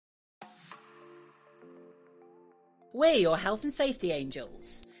We're your health and safety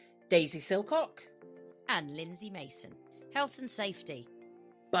angels, Daisy Silcock and Lindsay Mason. Health and safety.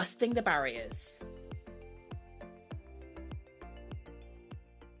 Busting the barriers.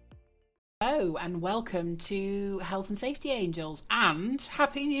 Hello and welcome to Health and Safety Angels and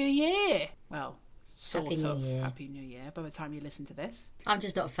Happy New Year. Well, sort of Happy New Year by the time you listen to this. I'm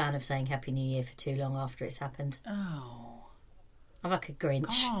just not a fan of saying Happy New Year for too long after it's happened. Oh. I'm like a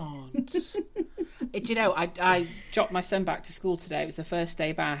Grinch. God. Do you know, I dropped my son back to school today. It was the first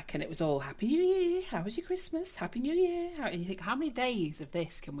day back and it was all Happy New Year. How was your Christmas? Happy New Year. And you think, how many days of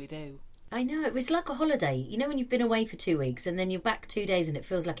this can we do? I know, it was like a holiday. You know when you've been away for 2 weeks and then you're back 2 days and it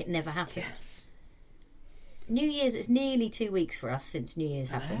feels like it never happened? Yes. New Year's, it's nearly 2 weeks for us since New Year's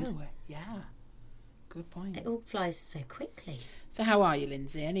happened. Oh, yeah. Good point. It all flies so quickly. So how are you,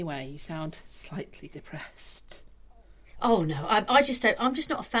 Lindsay? Anyway, you sound slightly depressed. Oh no, I'm just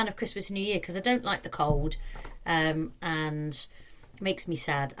not a fan of Christmas and New Year because I don't like the cold, and it makes me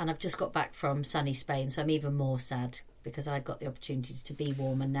sad. And I've just got back from sunny Spain, so I'm even more sad because I got the opportunity to be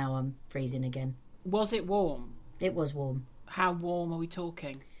warm, and now I'm freezing again. Was it warm? It was warm. How warm are we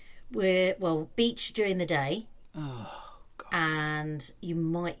talking? Beach during the day. Oh God. And you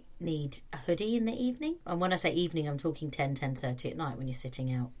might need a hoodie in the evening. And when I say evening, I'm talking 10:30 at night when you're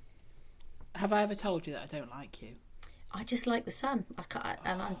sitting out. Have I ever told you that I don't like you? I just like the sun.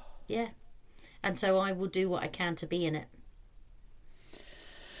 And so I will do what I can to be in it.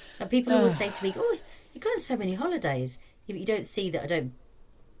 And people always say to me, "Oh, you go on so many holidays." Yeah, but you don't see that I don't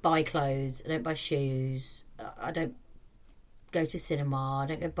buy clothes, I don't buy shoes, I don't go to cinema, I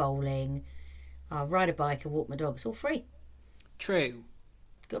don't go bowling, I ride a bike and walk my dog. It's all free. True.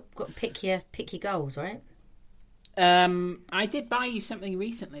 Got to pick your goals, right? I did buy you something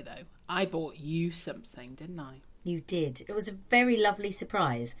recently, though. I bought you something, didn't I? You did. It was a very lovely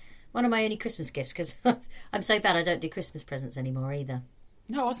surprise. One of my only Christmas gifts, because I'm so bad I don't do Christmas presents anymore either.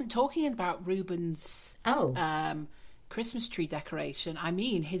 No, I wasn't talking about Ruben's Christmas tree decoration. I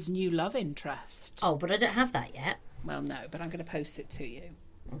mean his new love interest. Oh, but I don't have that yet. Well, no, but I'm going to post it to you.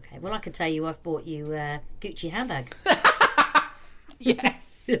 Okay, well, I could tell you I've bought you a Gucci handbag.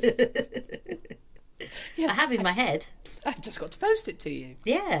 Yes. Yes. I have in my head. I just got to post it to you.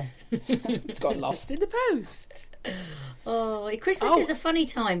 Yeah. It's got lost in the post. Oh, Christmas is a funny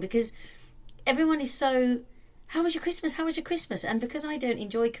time because everyone is so, how was your Christmas? How was your Christmas? And because I don't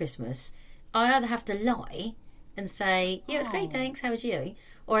enjoy Christmas, I either have to lie and say, yeah, it was great, thanks, how was you?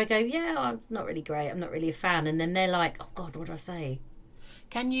 Or I go, yeah, I'm not really great, I'm not really a fan. And then they're like, oh God, what do I say?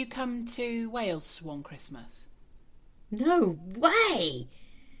 Can you come to Wales one Christmas? No way!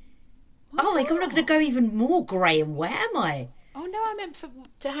 Why Oh my God, I'm not? not going to go even more grey and wet, am I? Oh no, I meant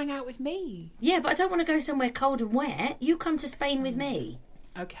to hang out with me. Yeah, but I don't want to go somewhere cold and wet. You come to Spain with me.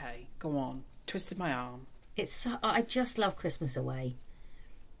 Okay, go on. Twisted my arm. I just love Christmas away.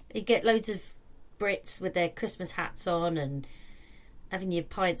 You get loads of Brits with their Christmas hats on and having your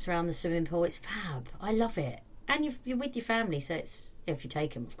pints around the swimming pool. It's fab. I love it. And you're with your family, so it's, if you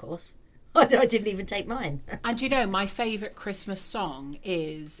take them, of course. I didn't even take mine. And you know, my favourite Christmas song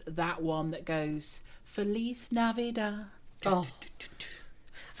is that one that goes, Feliz Navidad. Oh,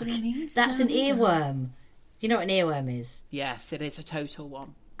 Feliz that's Navidad. an earworm. Do you know what an earworm is? Yes, it is a total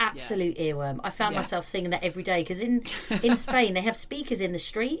one. Absolute earworm. I found myself singing that every day because in Spain they have speakers in the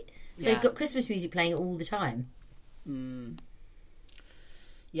street, so you've got Christmas music playing all the time. Mm.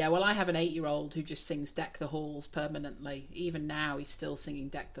 Yeah, well, I have an 8-year-old who just sings Deck the Halls permanently. Even now, he's still singing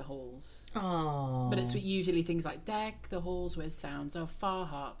Deck the Halls. Oh, But it's usually things like Deck the Halls with sounds of far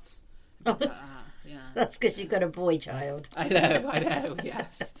hearts. Things like that. Yeah. That's because you've got a boy child. I know,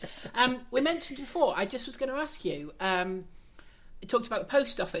 yes. We mentioned before, I just was going to ask you, you talked about the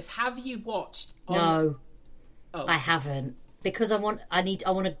post office. Have you watched... No, I haven't. Because I want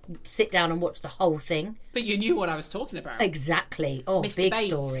to sit down and watch the whole thing. But you knew what I was talking about. Exactly. Oh, Mr. big Bates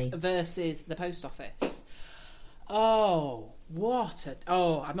story. versus the post office. Oh, what a...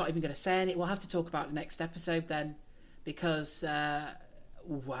 Oh, I'm not even going to say anything. We'll have to talk about the next episode then. Because,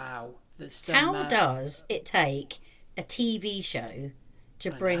 wow. There's some, How does it take a TV show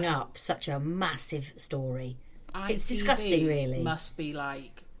to bring up such a massive story? It's disgusting, really. Must be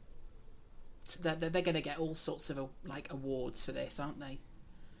like... They're going to get all sorts of awards for this, aren't they?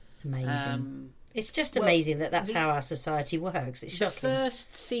 Amazing. It's just amazing that's how our society works. It's shocking. The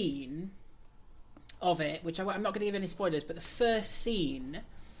first scene of it, which I'm not going to give any spoilers, but the first scene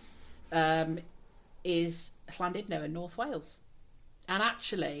is Llandudno in North Wales. And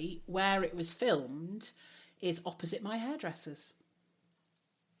actually, where it was filmed is opposite my hairdresser's.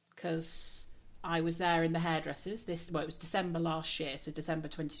 Because I was there in the hairdressers. It was December last year, so December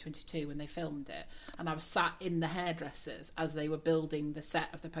 2022 when they filmed it, and I was sat in the hairdressers as they were building the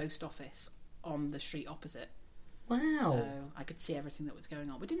set of the post office on the street opposite. Wow. So I could see everything that was going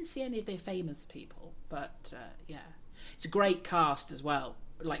on. We didn't see any of the famous people, but yeah. It's a great cast as well.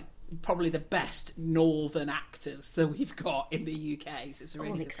 Like, probably the best northern actors that we've got in the UK. So it's a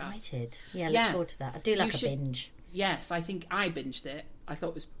really I'm good cast. excited. Yeah, look forward to that. I do like a binge. Yes, I think I binged it. I thought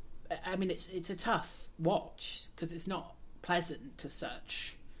it was... I mean, it's a tough watch because it's not pleasant to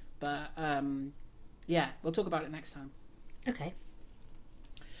such. But, yeah, we'll talk about it next time. Okay.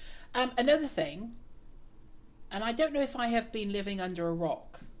 Another thing, and I don't know if I have been living under a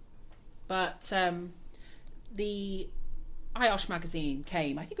rock, but the IOSH magazine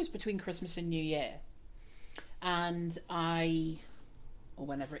came, I think it was between Christmas and New Year, and or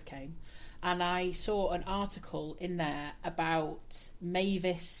whenever it came, and I saw an article in there about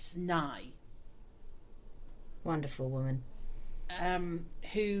Mavis Nye. Wonderful woman.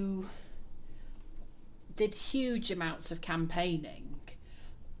 Who did huge amounts of campaigning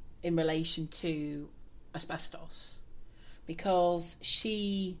in relation to asbestos because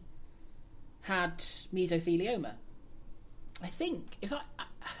she had mesothelioma. I think,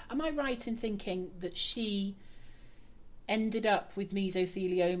 am I right in thinking that she ended up with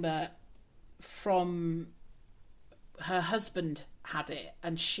mesothelioma from her husband had it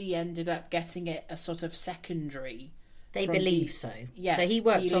and she ended up getting it a sort of secondary? They believe so. Yes, so he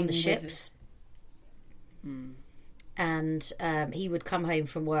worked on the ships. And he would come home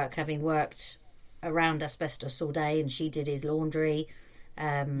from work having worked around asbestos all day, and she did his laundry,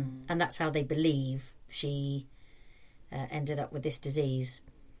 and that's how they believe she ended up with this disease.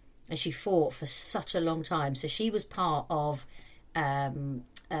 And she fought for such a long time. So she was part of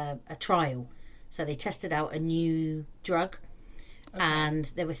a trial. So they tested out a new drug, and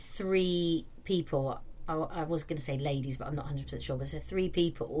there were 3 people. I was going to say ladies, but I'm not 100% sure. But there were 3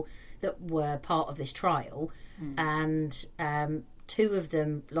 people that were part of this trial, and 2 of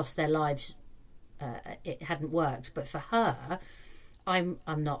them lost their lives. It hadn't worked, but for her, I'm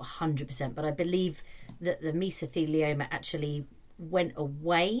not 100%, but I believe that the mesothelioma actually went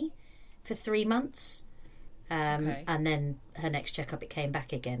away for 3 months, and then her next checkup it came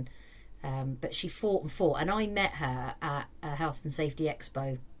back again. But she fought and fought, and I met her at a Health and Safety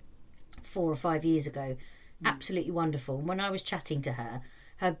Expo 4 or 5 years ago. Absolutely wonderful. And when I was chatting to her,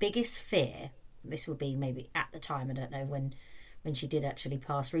 her biggest fear, this would be maybe at the time, I don't know when she did actually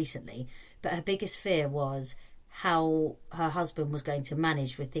pass recently, but her biggest fear was how her husband was going to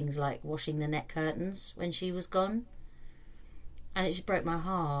manage with things like washing the net curtains when she was gone. And it just broke my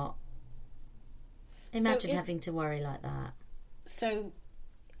heart. Imagine having to worry like that. So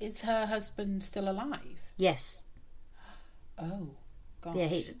is her husband still alive? Yes. Oh, gosh.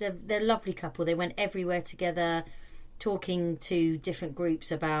 Yeah, they're a lovely couple. They went everywhere together, talking to different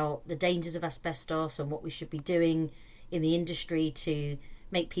groups about the dangers of asbestos and what we should be doing in the industry to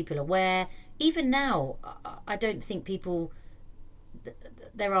make people aware. Even now, I don't think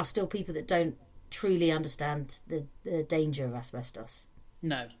there are still people that don't truly understand the danger of asbestos.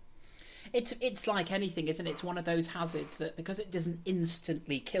 No. It's like anything, isn't it? It's one of those hazards that because it doesn't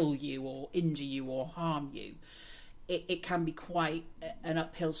instantly kill you or injure you or harm you, it can be quite an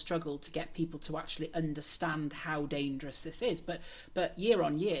uphill struggle to get people to actually understand how dangerous this is. But year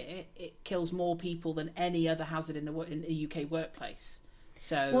on year, it kills more people than any other hazard in the UK workplace.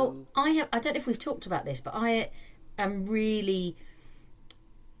 So, well, I don't know if we've talked about this, but I am really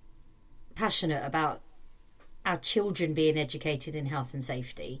passionate about our children being educated in health and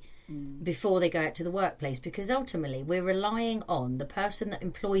safety before they go out to the workplace, because ultimately we're relying on the person that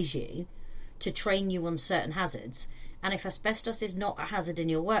employs you to train you on certain hazards. And if asbestos is not a hazard in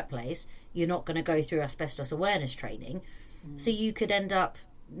your workplace, you're not going to go through asbestos awareness training. So you could end up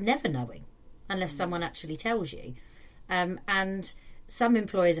never knowing unless someone actually tells you. And some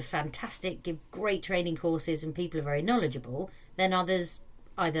employers are fantastic, give great training courses and people are very knowledgeable. Then others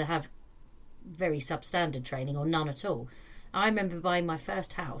either have very substandard training or none at all. I remember buying my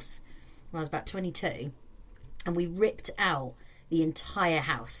first house when I was about 22, and we ripped out the entire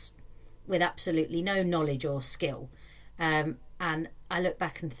house with absolutely no knowledge or skill. And I look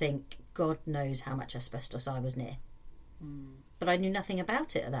back and think, God knows how much asbestos I was near. But I knew nothing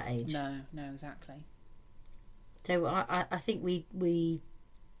about it at that age. No, exactly. So I think we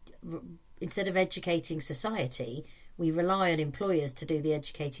instead of educating society, we rely on employers to do the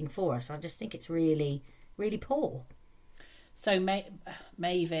educating for us. I just think it's really, really poor. So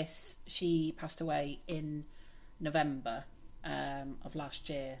Mavis, she passed away in November of last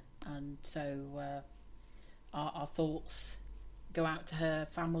year, and so our thoughts go out to her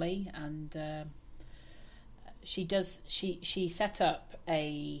family, and she set up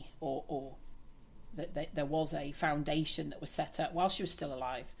there was a foundation that was set up while she was still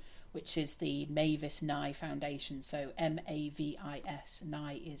alive, which is the Mavis Nye Foundation. So MAVIS,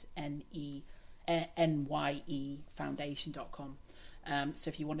 Nye is NYE Foundation.com. So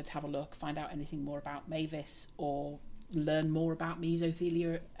if you wanted to have a look, find out anything more about Mavis, or learn more about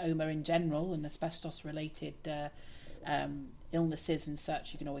mesothelioma in general and asbestos related illnesses and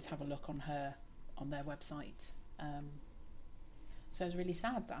such, you can always have a look on their website. So it was really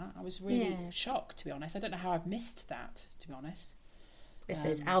sad that. I was really shocked, to be honest. I don't know how I've missed that, to be honest. It's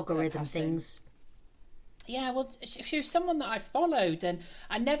those algorithm things. Yeah, well, she was someone that I followed, and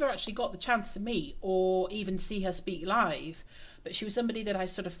I never actually got the chance to meet or even see her speak live. But she was somebody that I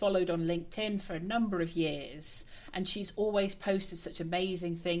sort of followed on LinkedIn for a number of years, and she's always posted such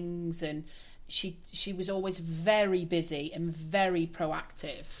amazing things, and she was always very busy and very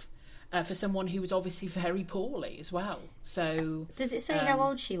proactive for someone who was obviously very poorly as well. So does it say how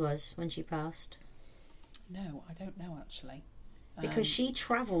old she was when she passed? No, I don't know actually. Because she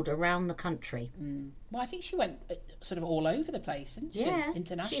travelled around the country. Well, I think she went sort of all over the place, didn't she? Yeah,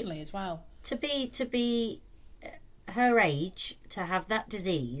 internationally as well. To be her age, to have that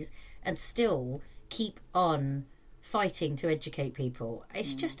disease and still keep on fighting to educate people,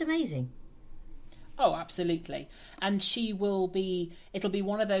 it's just amazing. Oh, absolutely. And it'll be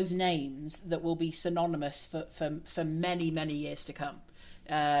one of those names that will be synonymous for many, many years to come.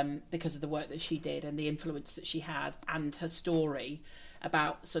 Because of the work that she did and the influence that she had, and her story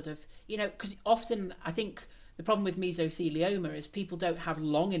about sort of, because often I think the problem with mesothelioma is people don't have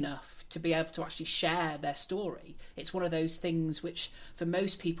long enough to be able to actually share their story. It's one of those things which for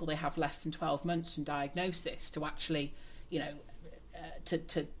most people they have less than 12 months from diagnosis to actually, to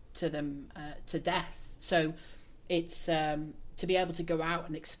death. So it's to be able to go out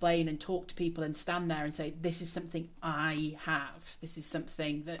and explain and talk to people and stand there and say, this is something I have, this is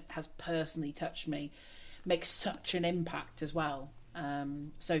something that has personally touched me, makes such an impact as well.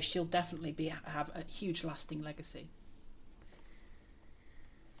 So she'll definitely have a huge lasting legacy.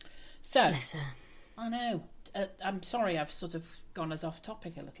 So, bless her. I know. I'm sorry I've sort of gone us off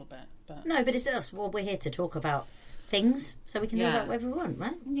topic a little bit. But no, but it's us. Well, we're here to talk about things, so we can do about whatever we want,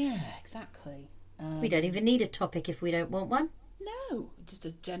 right? Yeah, exactly. We don't even need a topic if we don't want one. No, just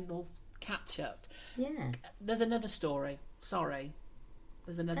a general catch-up. Yeah. There's another story. Sorry.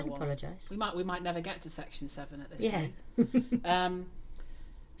 There's another one. Don't apologise. We might never get to section 7 at this point.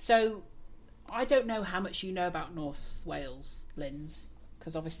 So, I don't know how much you know about North Wales, Linz,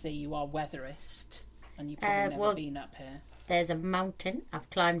 because obviously you are weatherist and you've probably never been up here. There's a mountain. I've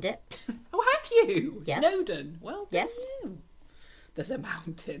climbed it. Oh, have you? Yes. Snowdon. Well, yes. You. There's a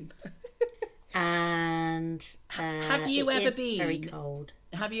mountain. And have you ever been? Very cold.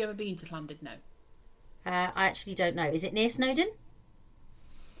 Have you ever been to Llandudno? I actually don't know. Is it near Snowdon?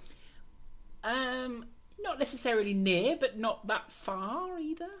 Not necessarily near, but not that far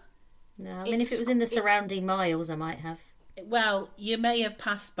either. No, I mean if it was in the surrounding miles, I might have. Well, you may have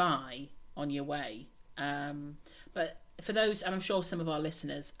passed by on your way, but for those, and I'm sure some of our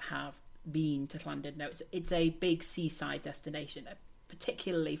listeners have been to Llandudno. It's a big seaside destination.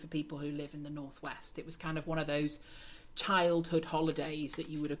 Particularly for people who live in the northwest. It was kind of one of those childhood holidays that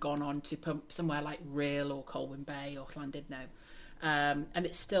you would have gone on to somewhere like Rhyl or Colwyn Bay or Llandudno. And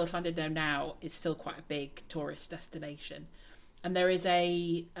it's still, Llandudno now is still quite a big tourist destination. And there is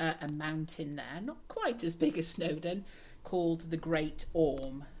a mountain there, not quite as big as Snowdon, called the Great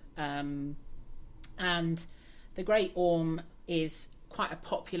Orme. And the Great Orme is quite a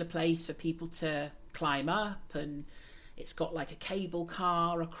popular place for people to climb up, and it's got like a cable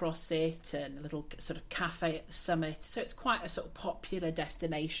car across it and a little sort of cafe at the summit. So it's quite a sort of popular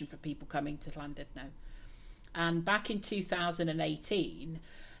destination for people coming to Llandudno. And back in 2018,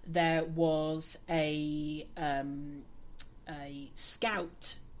 there was a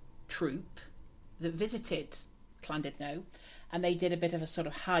scout troop that visited Llandudno, and they did a bit of a sort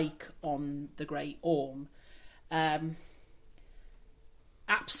of hike on the Great Orme.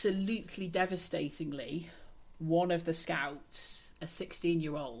 Absolutely devastatingly, one of the scouts, a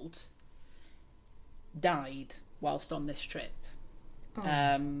 16-year-old, died whilst on this trip.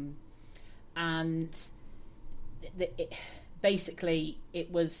 Oh. And basically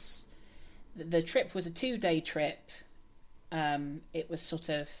it was, the trip was a 2-day trip. It was sort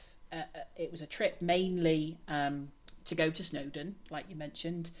of it was a trip mainly to go to Snowdon, like you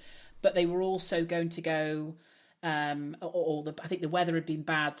mentioned, but they were also going to go I think the weather had been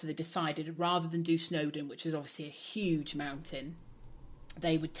bad, so they decided rather than do Snowdon, which is obviously a huge mountain,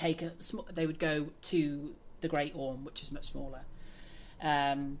 they would go to the Great Orme, which is much smaller.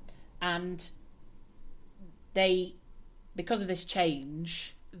 And they, because of this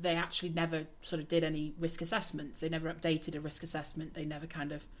change, they actually never sort of did any risk assessments. They never updated a risk assessment. They never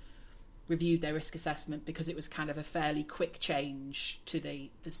kind of reviewed their risk assessment, because it was kind of a fairly quick change to the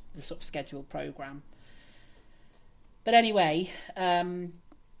sort of scheduled programme. But anyway,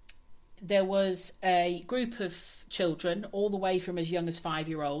 there was a group of children all the way from as young as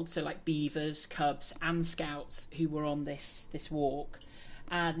 5-year-olds, so like beavers, cubs and scouts, who were on this walk,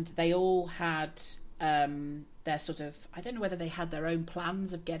 and they all had their sort of, I don't know whether they had their own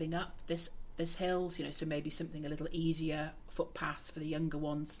plans of getting up this hills, so maybe something a little easier, footpath for the younger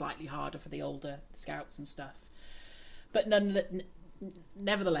ones, slightly harder for the older scouts and stuff. But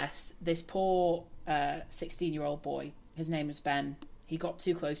nevertheless, this poor 16-year-old boy, his name was Ben, he got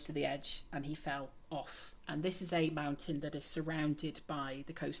too close to the edge and he fell off. And this is a mountain that is surrounded by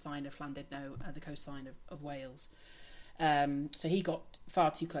the coastline of Llandudno and the coastline of Wales. So he got far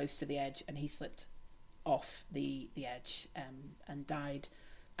too close to the edge and he slipped off the edge and died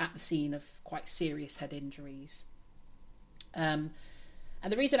at the scene of quite serious head injuries. And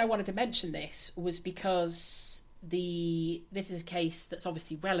the reason I wanted to mention this was because this is a case that's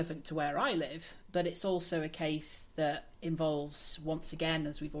obviously relevant to where I live, but it's also a case that involves, once again,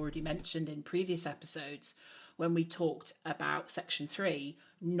 as we've already mentioned in previous episodes, when we talked about Section 3,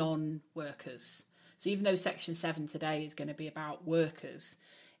 non-workers. So even though Section 7 today is going to be about workers,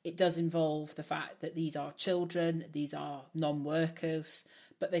 it does involve the fact that these are children, these are non-workers,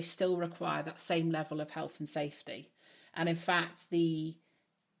 but they still require that same level of health and safety. And in fact,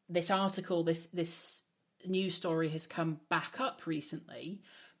 this article, this news story has come back up recently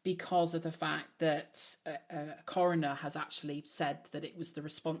because of the fact that a coroner has actually said that it was the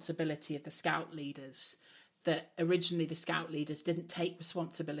responsibility of the scout leaders, that originally the scout leaders didn't take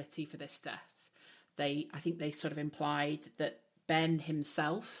responsibility for this death. I think they sort of implied that Ben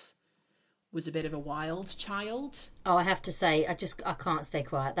himself was a bit of a wild child. Oh, I have to say, I can't stay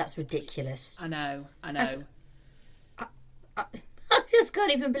quiet. That's ridiculous. I know. I just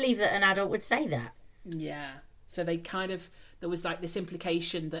can't even believe that an adult would say that. Yeah. So there was like this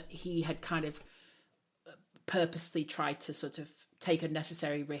implication that he had kind of purposely tried to sort of take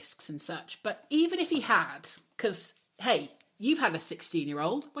unnecessary risks and such. But even if he had, because, hey, you've had a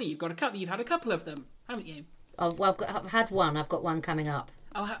 16-year-old. Well, you've had a couple of them, haven't you? Oh, well, I've had one. I've got one coming up.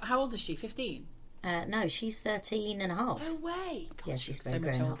 Oh, how old is she? 15? No, she's 13 and a half. No way. God, yeah, she's very so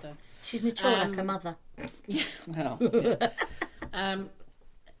much grown older. Up. She's mature like her mother. Yeah, well, yeah.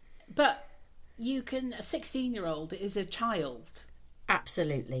 But a 16-year-old is a child.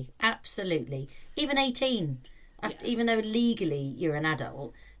 Absolutely. Even 18. Yeah. Even though legally you're an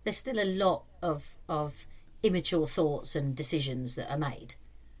adult, there's still a lot of immature thoughts and decisions that are made.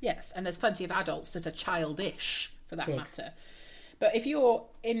 Yes, and there's plenty of adults that are childish, for that matter. But if you're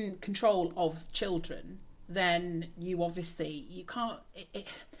in control of children, then you can't.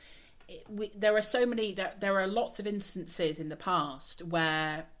 There are lots of instances in the past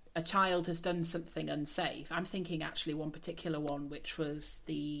where a child has done something unsafe. I'm thinking actually one particular one, which was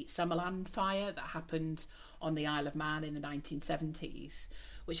the Summerland fire that happened on the Isle of Man in the 1970s,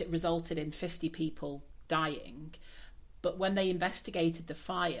 which it resulted in 50 people dying. But when they investigated the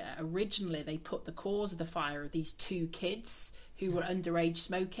fire, originally they put the cause of the fire of these 2 kids who were underage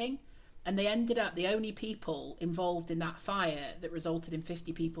smoking, and they ended up the only people involved in that fire that resulted in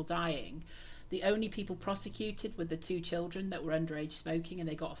 50 people dying. The only people prosecuted were the 2 children that were underage smoking, and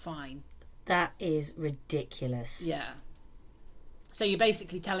they got a fine. That is ridiculous. Yeah. So you're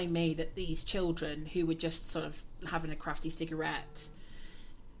basically telling me that these children who were just sort of having a crafty cigarette,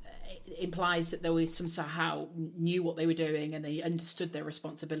 it implies that they were somehow knew what they were doing and they understood their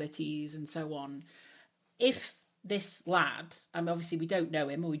responsibilities and so on. If this lad, obviously we don't know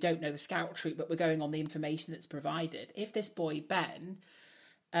him or we don't know the scout troop, but we're going on the information that's provided. If this boy, Ben,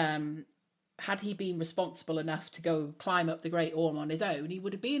 had he been responsible enough to go climb up the Great Orme on his own, he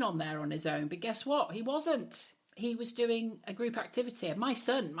would have been on there on his own. But guess what? He wasn't. He was doing a group activity. And my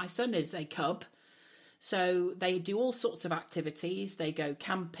son is a cub. So they do all sorts of activities. They go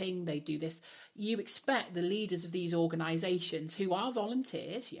camping. They do this. You expect the leaders of these organisations, who are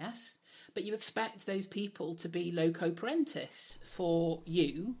volunteers, yes, but you expect those people to be loco parentis for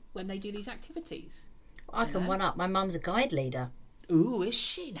you when they do these activities. I can one up. My mum's a guide leader. Ooh, is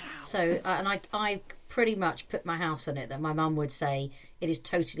she now? So, and I pretty much put my house on it that my mum would say it is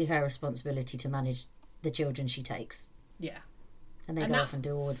totally her responsibility to manage the children she takes. Yeah. And they go off and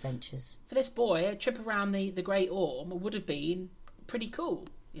do all adventures. For this boy, a trip around the Great Orme would have been pretty cool,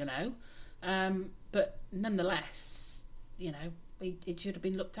 but nonetheless, it should have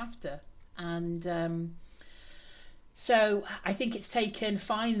been looked after. And So I think it's taken,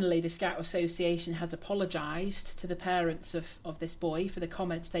 finally, the Scout Association has apologised to the parents of this boy for the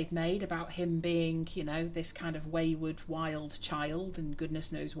comments they'd made about him being, this kind of wayward, wild child and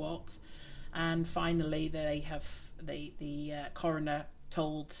goodness knows what. And finally, the coroner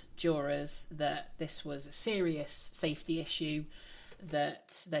told jurors that this was a serious safety issue,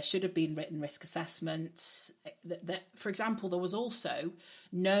 that there should have been written risk assessments. That, for example, there was also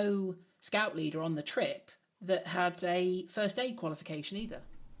no Scout leader on the trip that had a first aid qualification either.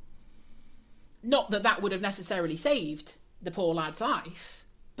 Not that that would have necessarily saved the poor lad's life,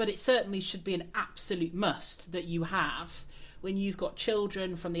 but it certainly should be an absolute must that you have. When you've got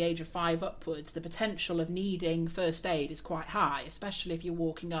children from the age of 5 upwards, the potential of needing first aid is quite high, especially if you're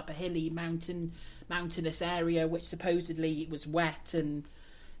walking up a hilly mountainous area, which supposedly was wet, and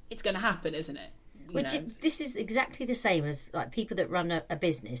it's going to happen, isn't it? This is exactly the same as like people that run a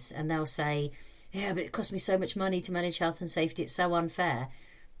business, and they'll say, yeah, but it costs me so much money to manage health and safety. It's so unfair.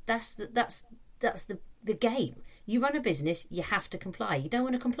 That's the game. You run a business, you have to comply. You don't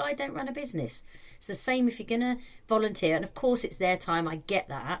want to comply, don't run a business. It's the same if you're going to volunteer. And of course, it's their time. I get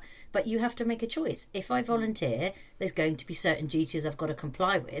that. But you have to make a choice. If I volunteer, there's going to be certain duties I've got to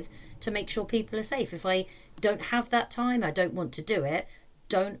comply with to make sure people are safe. If I don't have that time, I don't want to do it,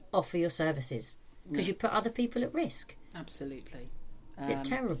 don't offer your services because you put other people at risk. Absolutely. It's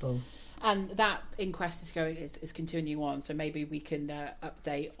terrible. And that inquest is continuing on, so maybe we can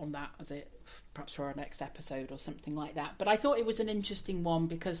update on that perhaps for our next episode or something like that. But I thought it was an interesting one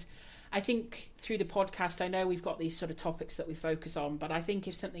because I think through the podcast, I know we've got these sort of topics that we focus on, but I think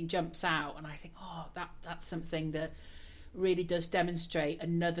if something jumps out and I think, that's something that really does demonstrate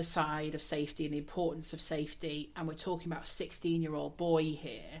another side of safety and the importance of safety, and we're talking about a 16-year-old boy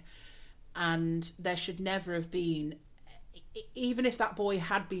here, and there should never have been, even if that boy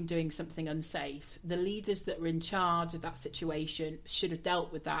had been doing something unsafe, the leaders that were in charge of that situation should have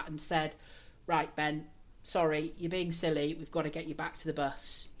dealt with that and said, right, Ben, sorry, you're being silly. We've got to get you back to the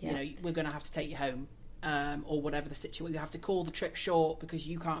bus. Yeah. We're going to have to take you home, or whatever the situation. We have to call the trip short because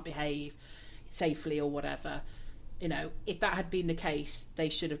you can't behave safely or whatever. If that had been the case, they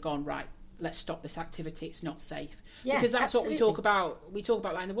should have gone, right, let's stop this activity. It's not safe. Yeah, because that's absolutely. what we talk about. We talk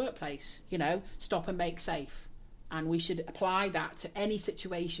about that in the workplace, stop and make safe. And we should apply that to any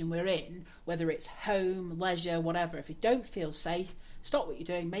situation we're in, whether it's home, leisure, whatever. If you don't feel safe, stop what you're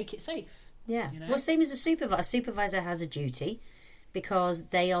doing, make it safe. Yeah. Well, same as a supervisor. A supervisor has a duty because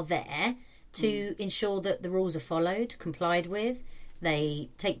they are there to ensure that the rules are followed, complied with. They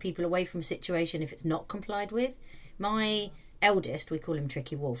take people away from a situation if it's not complied with. My eldest, we call him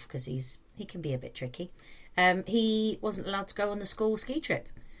Tricky Wolf because he can be a bit tricky. He wasn't allowed to go on the school ski trip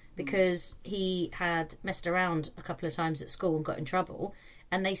because he had messed around a couple of times at school and got in trouble,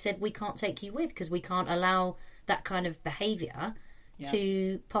 and they said, we can't take you with because we can't allow that kind of behaviour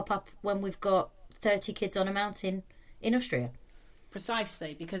to pop up when we've got 30 kids on a mountain in Austria.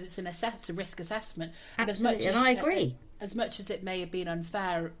 Precisely, because it's a risk assessment. Absolutely, and I agree. As much as it may have been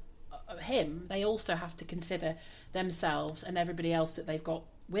unfair of him, they also have to consider themselves and everybody else that they've got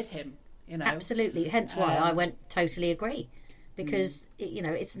with him. Absolutely, hence why I went totally agree. Because,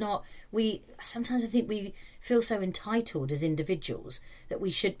 it's not... Sometimes I think we feel so entitled as individuals that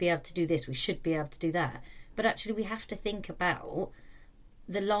we should be able to do this, we should be able to do that. But actually we have to think about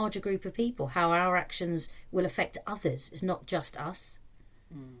the larger group of people, how our actions will affect others. It's not just us.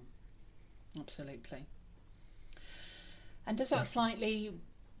 Absolutely. And does that slightly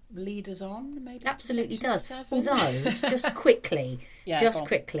lead us on? Maybe absolutely does. 7? Although, just quickly,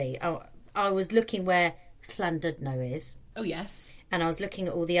 I was looking where Llandudno is. Oh, yes. And I was looking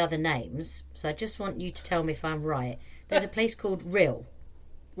at all the other names, so I just want you to tell me if I'm right. There's a place called Rhyl.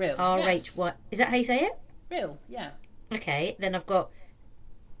 Rhyl. R-H-Y. Yes. Is that how you say it? Rhyl, yeah. Okay, then I've got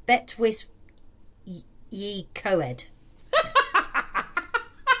Betwys Ye Coed. Is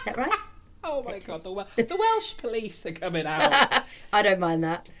that right? Oh my God, the Welsh police are coming out. I don't mind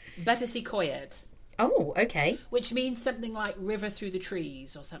that. Betwys Coed. Oh, okay. Which means something like river through the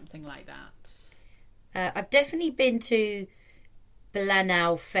trees or something like that. I've definitely been to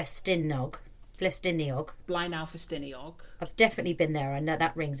Blaenau Festiniog. Blaenau Festiniog. I've definitely been there. I know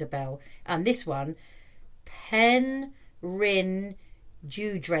that rings a bell. And this one, Penrhyn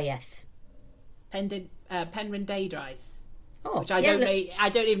Dewdraeth. Penrhyn Dewdraeth. Oh, which I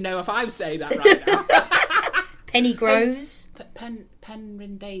don't even know if I'm saying that right now. Penny Grows.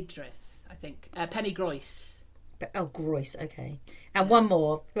 Penrhyn Dewdraeth, I think. Penny Groes. Groes, okay. And one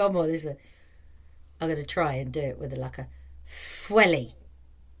more. This one. I'm going to try and do it with like a Fweli.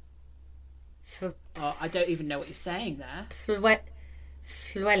 I don't even know what you're saying there.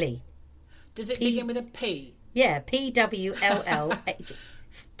 Fweli. Does it begin with a P? Yeah, Pwll.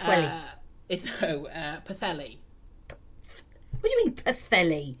 Twelly. Pathelli. What do you mean,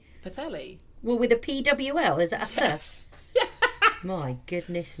 Pathelli? Pathelli. Well, with a PWL, is that a Yes. My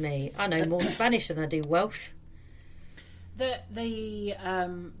goodness me. I know more Spanish than I do Welsh. The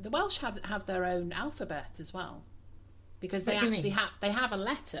Welsh have their own alphabet as well, because they actually have a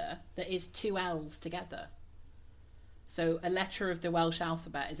letter that is two L's together. So a letter of the Welsh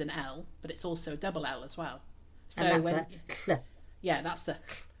alphabet is an L, but it's also a double L as well. So and that's that's the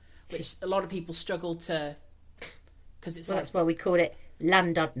which a lot of people struggle to, because it's that's why we call it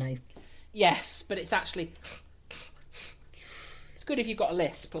Llandudno. Yes, but it's actually it's good if you've got a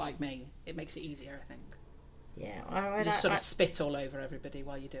lisp like me. It makes it easier, I think. Yeah, I just sort of spit all over everybody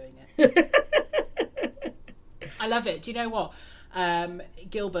while you're doing it. I love it. Do you know what?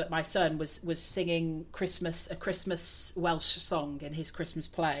 Gilbert, my son, was singing a Christmas Welsh song in his Christmas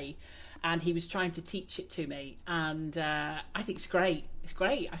play, and he was trying to teach it to me, and I think it's great. It's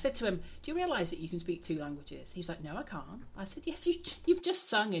great. I said to him, "Do you realise that you can speak two languages?" He's like, "No, I can't." I said, "Yes, you've just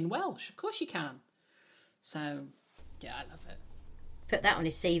sung in Welsh. Of course you can." So, yeah, I love it. Put that on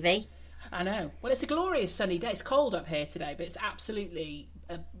his CV. I know. Well, it's a glorious sunny day. It's cold up here today, but it's absolutely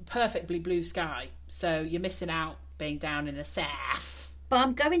a perfectly blue sky. So you're missing out being down in the south. But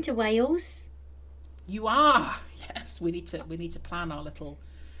I'm going to Wales. You are. Yes, we need to plan our little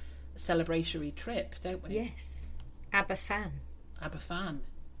celebratory trip, don't we? Yes. Aberfan. I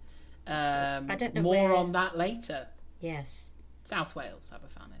don't know more where... on that later. Yes. South Wales,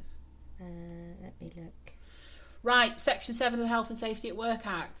 Aberfan is. Let me look. Right, Section 7 of the Health and Safety at Work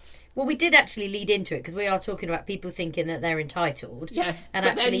Act. Well, we did actually lead into it because we are talking about people thinking that they're entitled. Yes, and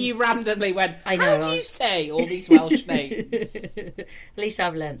but actually, then you randomly went, I know, how do you say all these Welsh names? At least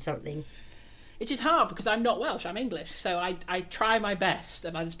I've learned something. Which is hard because I'm not Welsh, I'm English. So I try my best,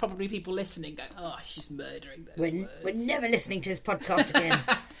 and there's probably people listening going, oh, she's murdering those words. We're never listening to this podcast again.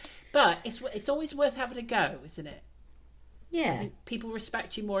 But it's always worth having a go, isn't it? Yeah. People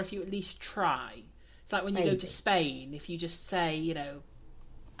respect you more if you at least try. It's like when you go to Spain, if you just say,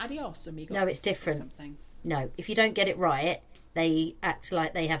 adios, amigo. No, it's different. Something. No, if you don't get it right, they act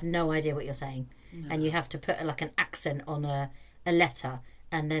like they have no idea what you're saying. No. And you have to put an accent on a letter,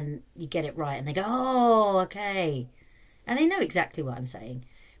 and then you get it right, and they go, oh, okay. And they know exactly what I'm saying.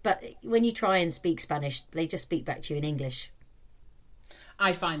 But when you try and speak Spanish, they just speak back to you in English.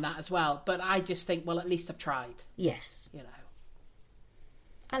 I find that as well. But I just think, well, at least I've tried. Yes.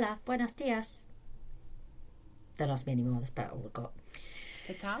 Hola, buenos dias. Don't ask me anymore, that's about all I've got.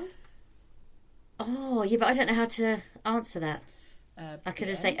 ¿Qué tal? Oh, yeah, but I don't know how to answer that. I could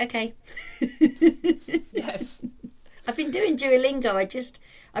just say, okay. Yes. I've been doing Duolingo.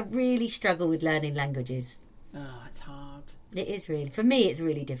 I really struggle with learning languages. Oh, it's hard. It is really. For me, it's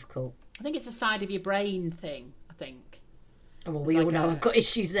really difficult. I think it's a side of your brain thing, I think. Oh, well, we all know I've got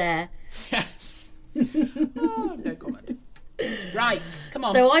issues there. Yes. Oh, no comment. Right, come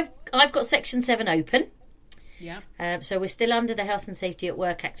on. So I've got Section 7 open. Yeah. So we're still under the Health and Safety at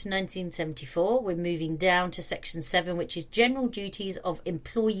Work Act 1974. We're moving down to Section 7, which is general duties of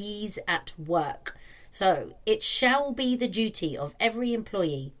employees at work. So it shall be the duty of every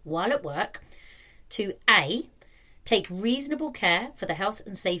employee while at work to A, take reasonable care for the health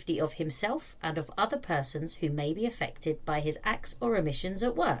and safety of himself and of other persons who may be affected by his acts or omissions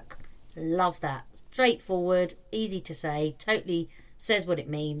at work. Love that. Straightforward, easy to say, totally says what it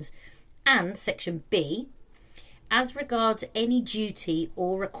means. And Section B, as regards any duty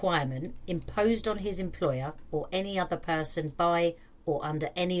or requirement imposed on his employer or any other person by or under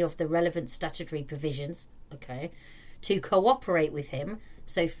any of the relevant statutory provisions, to cooperate with him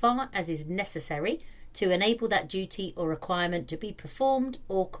so far as is necessary to enable that duty or requirement to be performed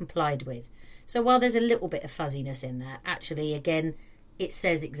or complied with. So while there's a little bit of fuzziness in there, actually, again, it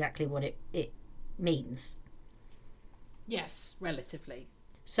says exactly what it means. Yes, relatively.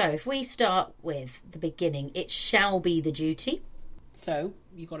 So if we start with the beginning, it shall be the duty. So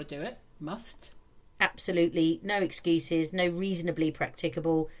you've got to do it. Must. Absolutely. No excuses. No reasonably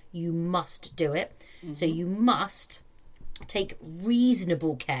practicable. You must do it. Mm-hmm. So you must take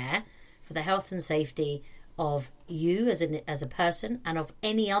reasonable care for the health and safety of you as a person and of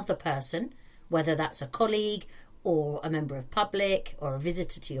any other person, whether that's a colleague or a member of public or a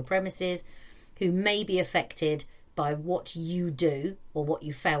visitor to your premises, who may be affected by what you do or what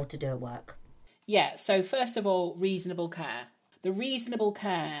you fail to do at work. Yeah, so first of all, reasonable care. The reasonable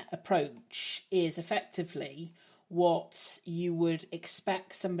care approach is effectively what you would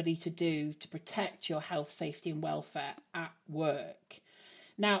expect somebody to do to protect your health, safety and welfare at work.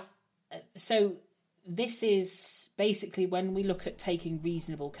 Now, so this is basically when we look at taking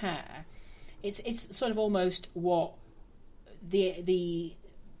reasonable care, it's sort of almost what the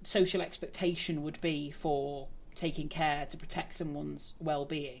social expectation would be for taking care to protect someone's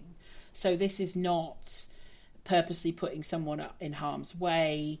well-being. So this is not purposely putting someone in harm's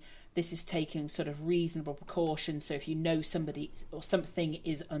way. This is taking sort of reasonable precautions. So if you know somebody or something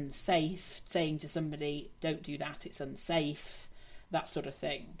is unsafe, saying to somebody, don't do that, it's unsafe, that sort of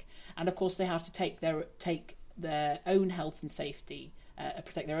thing. And of course they have to take their own health and safety,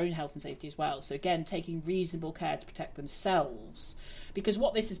 protect their own health and safety as well. So again, taking reasonable care to protect themselves. Because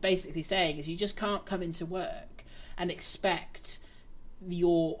what this is basically saying is you just can't come into work and expect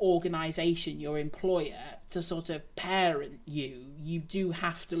your organisation, your employer, to sort of parent you. You do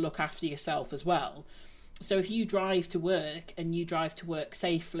have to look after yourself as well. So if you drive to work and you drive to work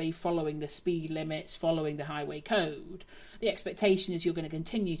safely, following the speed limits, following the highway code, the expectation is you're going to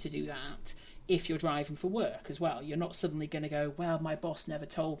continue to do that if you're driving for work as well. You're not suddenly going to go, well, my boss never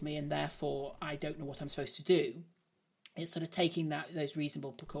told me and therefore I don't know what I'm supposed to do. It's sort of taking those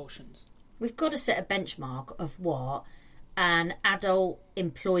reasonable precautions. We've got to set a benchmark of what an adult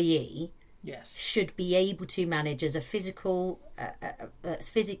employee should be able to manage as a physically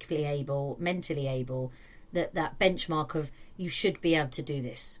able, mentally able, that benchmark of you should be able to do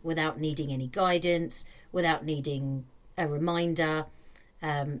this without needing any guidance, without needing a reminder.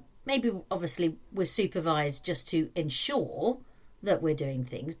 Maybe obviously we're supervised just to ensure that we're doing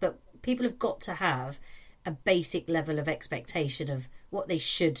things, but people have got to have a basic level of expectation of what they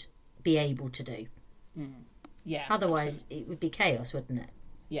should be able to do. Yeah. Otherwise, it would be chaos, wouldn't it?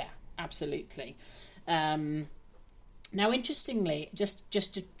 Yeah, absolutely. Now, interestingly, just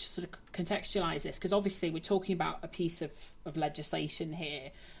to sort of contextualise this, because obviously we're talking about a piece of legislation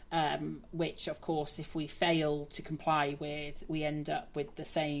here, which, of course, if we fail to comply with, we end up with the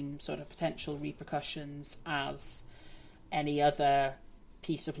same sort of potential repercussions as any other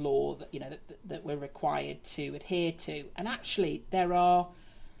piece of law that that we're required to adhere to. And actually, there aren't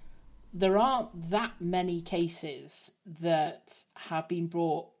that many cases that have been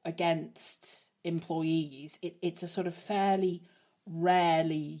brought against employees. It's a sort of fairly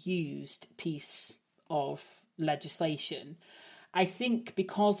rarely used piece of legislation. I think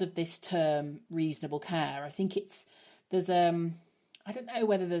because of this term reasonable care, I think I don't know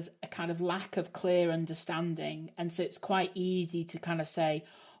whether there's a kind of lack of clear understanding, and so it's quite easy to kind of say,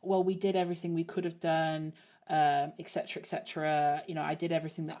 well, we did everything we could have done, etc., etc. I did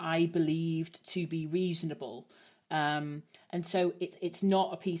everything that I believed to be reasonable. And so it's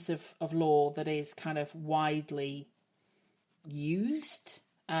not a piece of law that is kind of widely used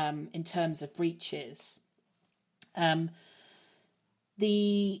in terms of breaches. There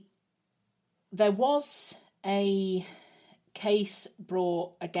was a case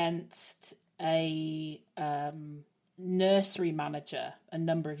brought against a nursery manager a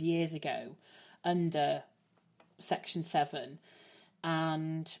number of years ago under Section 7,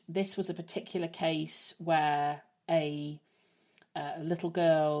 and this was a particular case where a little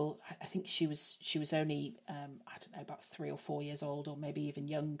girl, I think she was only I don't know, about 3 or 4 years old, or maybe even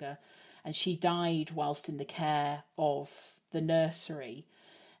younger, and she died whilst in the care of the nursery,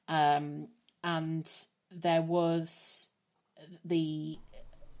 and there was the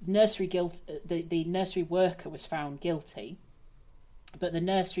nursery the nursery worker was found guilty, but the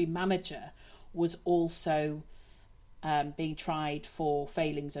nursery manager was also being tried for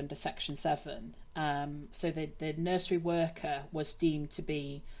failings under Section 7. So the nursery worker was deemed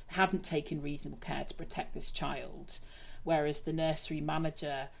to hadn't taken reasonable care to protect this child, whereas the nursery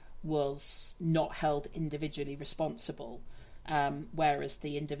manager was not held individually responsible, whereas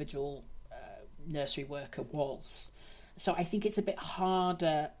the individual nursery worker was. So I think it's a bit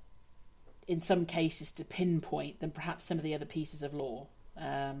harder in some cases to pinpoint than perhaps some of the other pieces of law.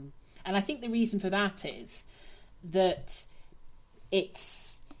 And I think the reason for that is that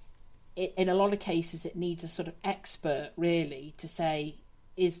in a lot of cases it needs a sort of expert really to say,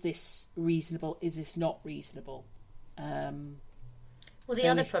 is this reasonable, is this not reasonable? Well, the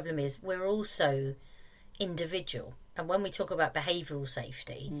other problem is we're also individual, and when we talk about behavioural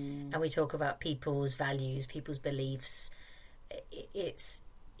safety and we talk about people's values, people's beliefs, it's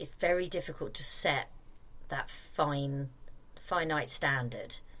very difficult to set that finite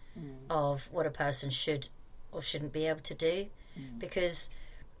standard of what a person should or shouldn't be able to do, because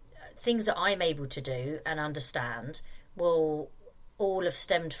things that I'm able to do and understand will all have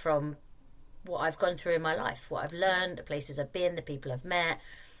stemmed from what I've gone through in my life, what I've learned, the places I've been, the people I've met.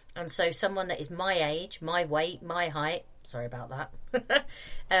 And so someone that is my age, my weight, my height, sorry about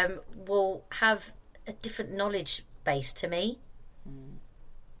that, will have a different knowledge base to me.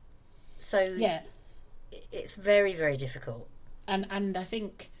 So yeah, it's very, very difficult. And I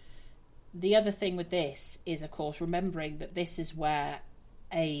think the other thing with this is, of course, remembering that this is where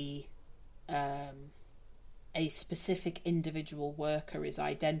a specific individual worker is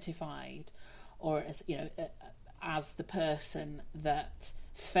identified, or as as the person that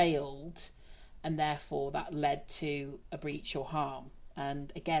failed, and therefore that led to a breach or harm.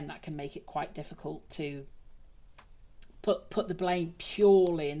 And again, that can make it quite difficult to put the blame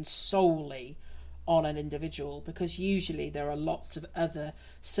purely and solely on an individual, because usually there are lots of other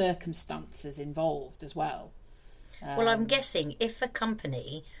circumstances involved as well. Well, I'm guessing if a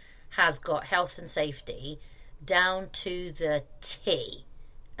company has got health and safety down to the T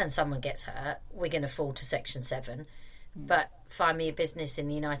and someone gets hurt, we're going to fall to Section 7. But find me a business in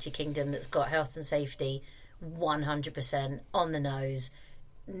the United Kingdom that's got health and safety 100% on the nose,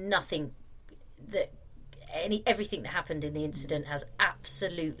 nothing that everything that happened in the incident has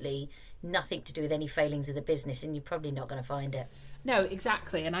absolutely nothing to do with any failings of the business, and you're probably not going to find it. No,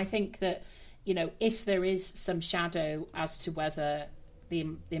 exactly. And I think that, if there is some shadow as to whether the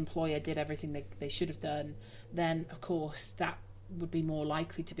employer did everything they should have done, then of course that would be more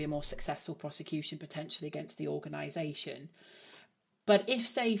likely to be a more successful prosecution potentially against the organisation. But if,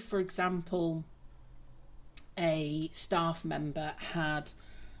 say, for example, a staff member had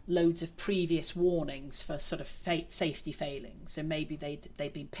loads of previous warnings for sort of safety failings, so maybe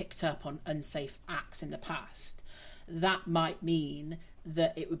they'd been picked up on unsafe acts in the past, that might mean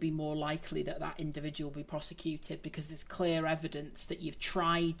that it would be more likely that that individual will be prosecuted, because there's clear evidence that you've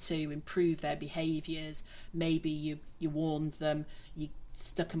tried to improve their behaviours. Maybe you warned them, you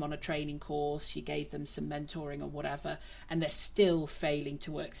stuck them on a training course, you gave them some mentoring or whatever, and they're still failing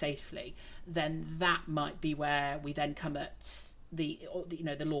to work safely. Then that might be where we then come at the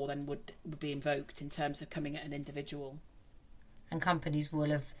law then would be invoked in terms of coming at an individual. And companies will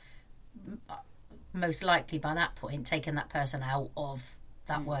have most likely by that point taken that person out of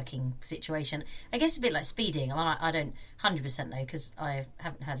that working situation. I guess a bit like speeding. I mean, I don't 100% know, because I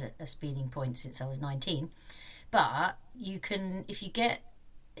haven't had a speeding point since I was 19. But you can, if you get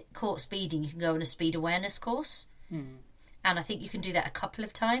caught speeding, you can go on a speed awareness course. And I think you can do that a couple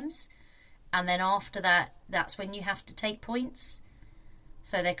of times. And then after that, that's when you have to take points.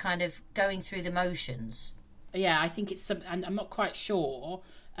 So they're kind of going through the motions. Yeah, I think it's some, and I'm not quite sure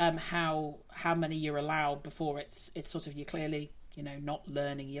how many you're allowed before it's sort of you're clearly not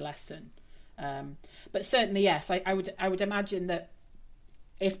learning your lesson. But certainly yes, I would imagine that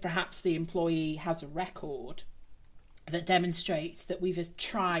if perhaps the employee has a record that demonstrates that we've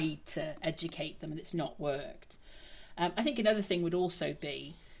tried to educate them and it's not worked. I think another thing would also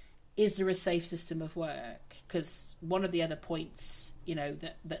be, is there a safe system of work? Because one of the other points,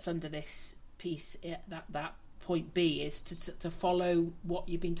 that's under this piece, that point B, is to follow what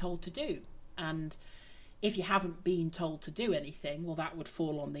you've been told to do. And if you haven't been told to do anything, well, that would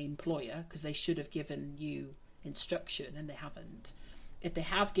fall on the employer, because they should have given you instruction and they haven't. If they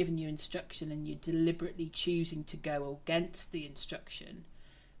have given you instruction and you're deliberately choosing to go against the instruction,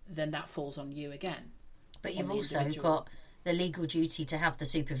 then that falls on you again. But you've also got the legal duty to have the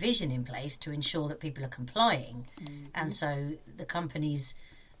supervision in place to ensure that people are complying. And so the companies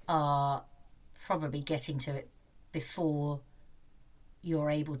are probably getting to it before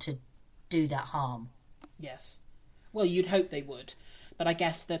you're able to do that harm. Yes. Well, you'd hope they would. But I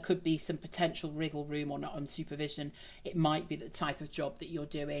guess there could be some potential wriggle room on supervision. It might be that the type of job that you're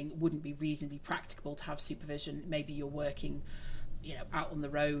doing wouldn't be reasonably practicable to have supervision. Maybe you're working, out on the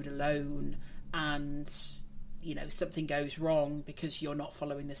road alone, and, something goes wrong because you're not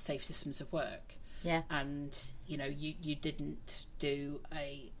following the safe systems of work. Yeah. And, you didn't do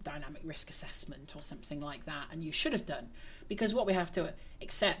a dynamic risk assessment or something like that, and you should have done. Because what we have to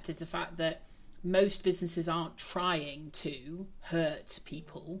accept is the fact that most businesses aren't trying to hurt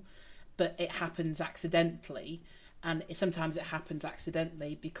people, but it happens accidentally. And sometimes it happens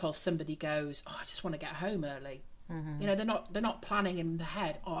accidentally because somebody goes, I just want to get home early. They're not planning in their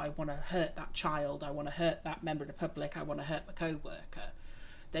head, I want to hurt that child, I want to hurt that member of the public, I want to hurt my co-worker.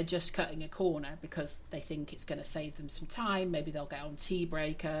 They're just cutting a corner because they think it's going to save them some time. Maybe they'll get on tea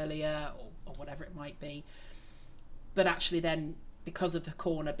break earlier or whatever it might be. But actually then, because of the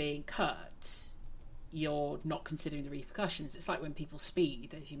corner being cut, you're not considering the repercussions. It's like when people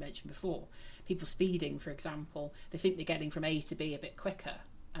speed, as you mentioned before. People speeding, for example, they think they're getting from A to B a bit quicker,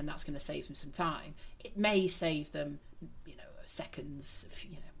 and that's going to save them some time. It may save them, seconds,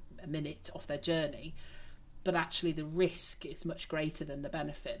 a minute off their journey, but actually the risk is much greater than the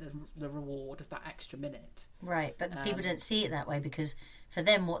benefit, the reward of that extra minute. Right, but people don't see it that way, because for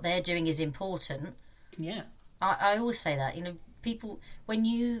them what they're doing is important. Yeah. I always say that, people, when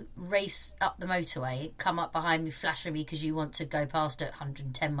you race up the motorway, come up behind me, flash at me because you want to go past at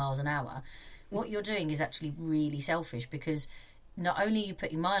 110 miles an hour, what you're doing is actually really selfish, because not only are you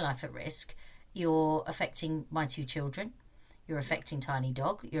putting my life at risk, you're affecting my 2 children, you're affecting Tiny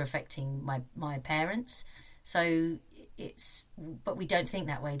Dog, you're affecting my parents. So but we don't think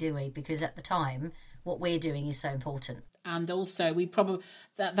that way, do we? Because at the time, what we're doing is so important. And also, we probably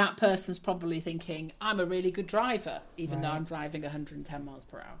that person's probably thinking, I'm a really good driver, even though I'm driving 110 miles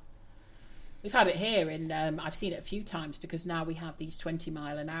per hour. We've had it here, I've seen it a few times, because now we have these 20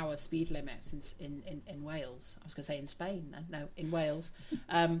 mile an hour speed limits in Wales. I was going to say in Spain, no, in Wales.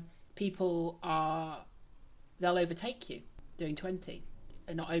 People they'll overtake you doing 20.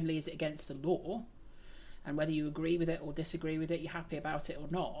 And not only is it against the law, and whether you agree with it or disagree with it, you're happy about it or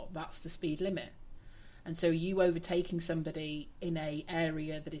not, that's the speed limit. And so you overtaking somebody in a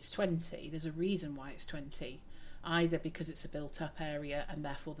area that is 20, there's a reason why it's 20. Either because it's a built-up area and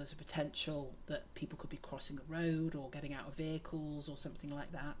therefore there's a potential that people could be crossing a road or getting out of vehicles or something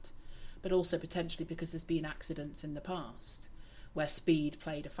like that, but also potentially because there's been accidents in the past where speed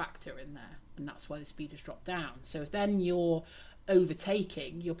played a factor in there, and that's why the speed has dropped down. So if then you're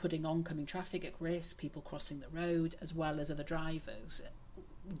overtaking, you're putting oncoming traffic at risk, people crossing the road, as well as other drivers,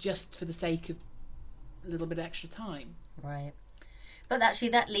 just for the sake of a little bit extra time. Right. But actually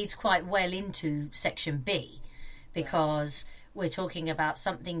that leads quite well into section B, because we're talking about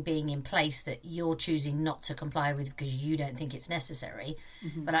something being in place that you're choosing not to comply with because you don't think it's necessary.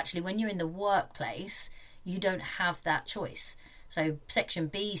 Mm-hmm. But actually when you're in the workplace, you don't have that choice. So section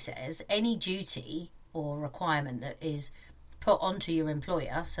B says any duty or requirement that is put onto your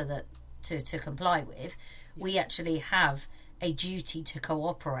employer so that to comply with, we actually have a duty to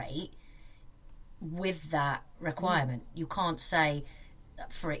cooperate with that requirement. You can't say,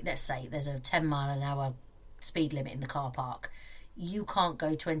 let's say there's a 10 mile an hour speed limit in the car park. You can't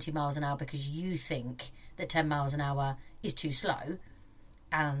go 20 miles an hour because you think that 10 miles an hour is too slow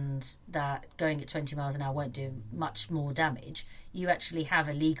and that going at 20 miles an hour won't do much more damage. You actually have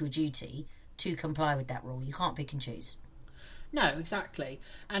a legal duty to comply with that rule. You can't pick and choose. No, exactly.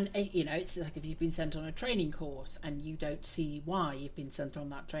 And, it's like if you've been sent on a training course and you don't see why you've been sent on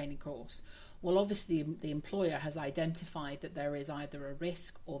that training course. Well, obviously the employer has identified that there is either a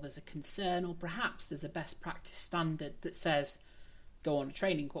risk or there's a concern, or perhaps there's a best practice standard that says go on a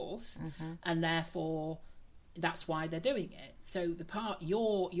training course, and therefore that's why they're doing it. So the part,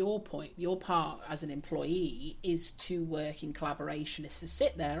 your part as an employee is to work in collaboration, is to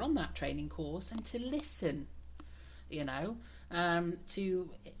sit there on that training course and to listen, to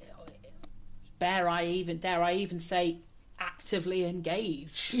dare I even say actively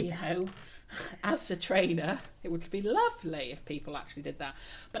engage, as a trainer. It would be lovely if people actually did that.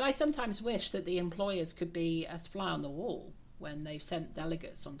 But I sometimes wish that the employers could be a fly on the wall when they've sent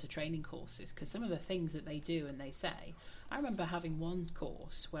delegates onto training courses, because some of the things that they do and they say, I remember having one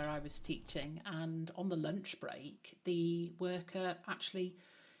course where I was teaching, and on the lunch break the worker actually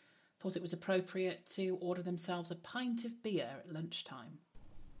thought it was appropriate to order themselves a pint of beer at lunchtime.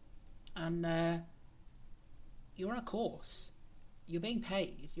 And you're on a course, you're being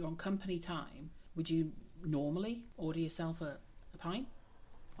paid, you're on company time. Would you normally order yourself a pint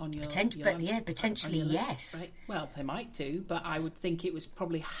on your potentially yes. Right? Well, they might do, but I would think it was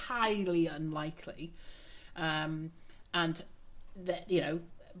probably highly unlikely. And that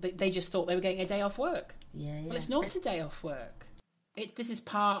but they just thought they were getting a day off work. Yeah. Well, it's not a day off work. This is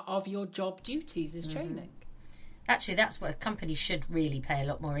part of your job duties as training. Actually, that's where companies should really pay a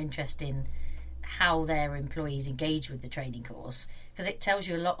lot more interest in how their employees engage with the training course, because it tells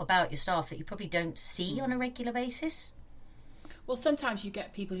you a lot about your staff that you probably don't see on a regular basis. Well, sometimes you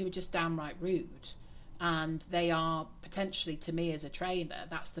get people who are just downright rude, and they are potentially, to me as a trainer,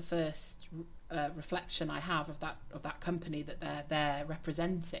 that's the first reflection I have of that company that they're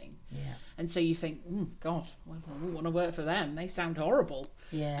representing. Yeah. And so you think, God, I want to work for them. They sound horrible.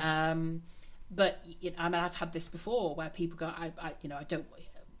 Yeah. But I've had this before where people go, I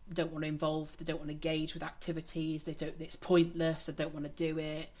don't want to involve, they don't want to engage with activities, it's pointless, I don't want to do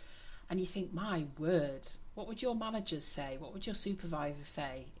it. And you think, my word, what would your managers say? What would your supervisors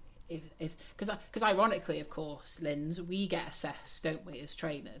say? Because ironically, of course, Linz, we get assessed, don't we, as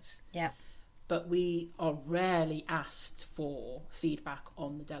trainers? Yeah. But we are rarely asked for feedback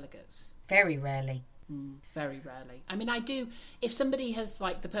on the delegates. Very rarely. Very rarely. I mean, I do, if somebody has,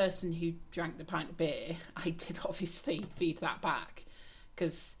 like the person who drank the pint of beer, I did obviously feed that back,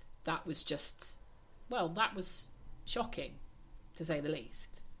 because that was just, that was shocking, to say the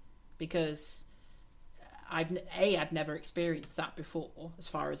least, because I'd never experienced that before, as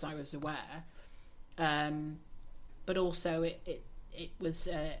far as I was aware. but also it was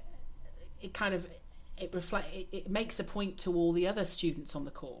it kind of it makes a point to all the other students on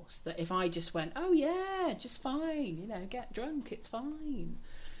the course that if I just went, oh yeah, just fine, you know, get drunk, it's fine.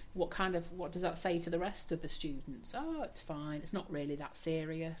 What does that say to the rest of the students? Oh, it's fine. It's not really that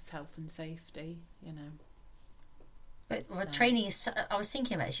serious, health and safety, you know. But training is. I was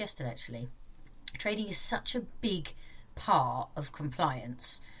thinking about this yesterday actually. Training is such a big part of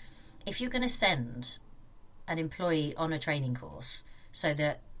compliance. If you're going to send an employee on a training course so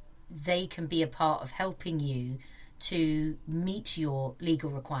that they can be a part of helping you to meet your legal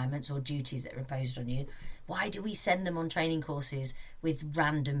requirements or duties that are imposed on you, why do we send them on training courses with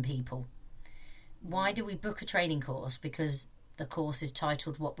random people? Why do we book a training course because the course is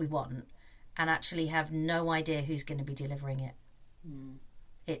titled What We Want and actually have no idea who's going to be delivering it?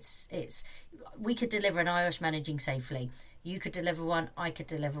 It's we could deliver an IOSH Managing Safely. You could deliver one, I could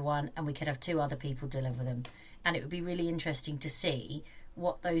deliver one, and we could have 2 other people deliver them. And it would be really interesting to see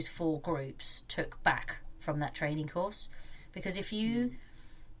what those 4 groups took back from that training course. Because if you're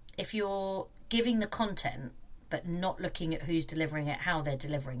giving the content but not looking at who's delivering it, how they're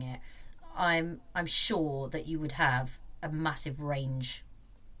delivering it, I'm sure that you would have a massive range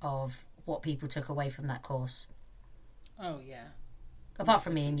of what people took away from that course. Oh yeah. Apart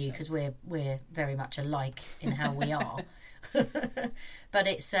from me and you, because we're very much alike in how we are. But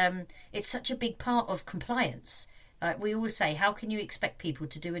it's such a big part of compliance. We always say, how can you expect people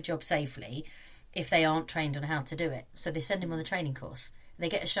to do a job safely if they aren't trained on how to do it? So they send them on the training course. They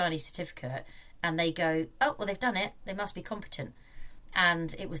get a shiny certificate and they go, oh, well, they've done it. They must be competent.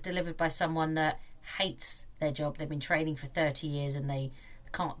 And it was delivered by someone that hates their job. They've been training for 30 years and they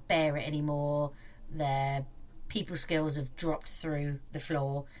can't bear it anymore. Their people skills have dropped through the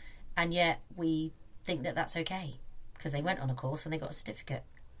floor. And yet we think that that's okay because they went on a course and they got a certificate.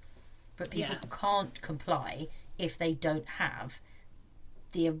 But people can't comply if they don't have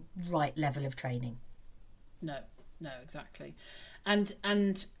the right level of training. No, exactly.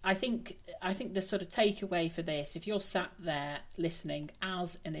 And I think the sort of takeaway for this, if you're sat there listening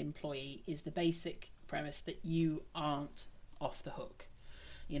as an employee, is the basic premise that you aren't off the hook.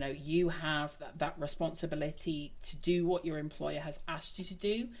 You know, you have that responsibility to do what your employer has asked you to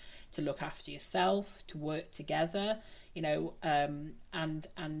do, to look after yourself, to work together, you know, and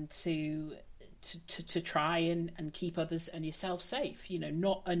to try and keep others and yourself safe, you know,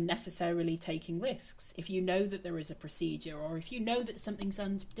 not unnecessarily taking risks. If you know that there is a procedure, or if you know that something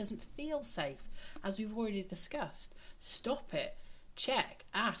doesn't feel safe, as we've already discussed, stop it, check,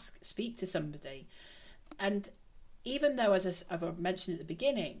 ask, speak to somebody. And even though, as I've mentioned at the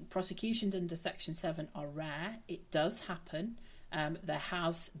beginning, prosecutions under Section 7 are rare, it does happen. There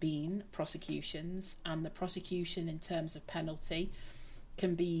has been prosecutions, and the prosecution in terms of penalty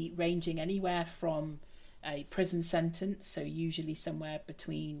can be ranging anywhere from a prison sentence, so usually somewhere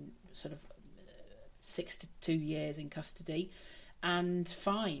between sort of 6 to 2 years in custody, and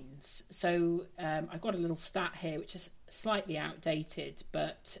fines. So I've got a little stat here which is slightly outdated,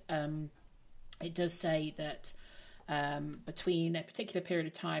 but it does say that between a particular period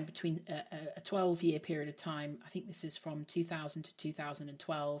of time, between a 12-year period of time, I think this is from 2000 to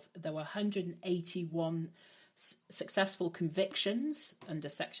 2012, there were 181 successful convictions under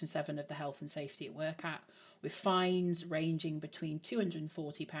Section 7 of the Health and Safety at Work Act, with fines ranging between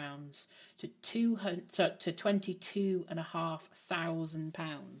 £240 to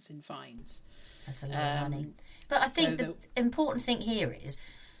 £22,500 in fines. That's a lot of money. But I think the important thing here is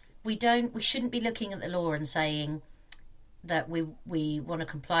we shouldn't be looking at the law and saying that we want to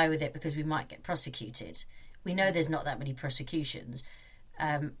comply with it because we might get prosecuted. We know there's not that many prosecutions.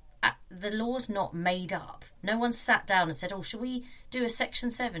 The law's not made up. No one sat down and said, oh, shall we do a Section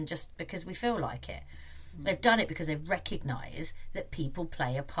 7 just because we feel like it? They've done it because they recognise that people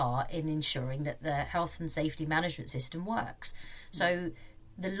play a part in ensuring that the health and safety management system works. So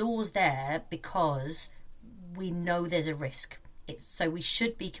the law's there because we know there's a risk. So we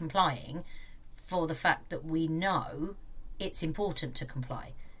should be complying for the fact that we know it's important to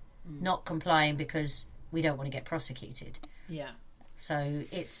comply, not complying because we don't want to get prosecuted. Yeah. So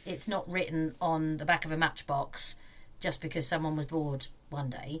it's not written on the back of a matchbox just because someone was bored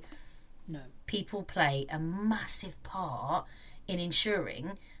one day. No. People play a massive part in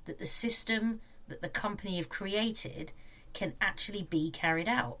ensuring that the system that the company have created can actually be carried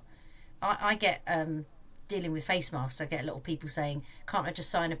out. I get, dealing with face masks, I get a lot of people saying, can't I just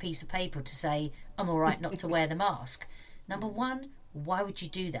sign a piece of paper to say I'm all right not to wear the mask? Number one, why would you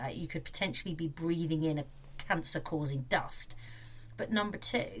do that? You could potentially be breathing in a cancer-causing dust. But number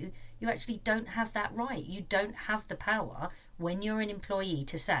two, you actually don't have that right. You don't have the power when you're an employee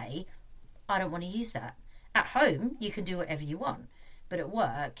to say, I don't want to use that. At home, you can do whatever you want. But at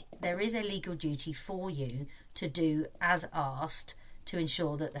work, there is a legal duty for you to do as asked to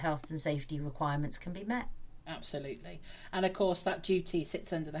ensure that the health and safety requirements can be met. Absolutely. And of course that duty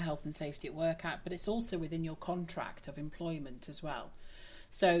sits under the Health and Safety at Work Act, but it's also within your contract of employment as well.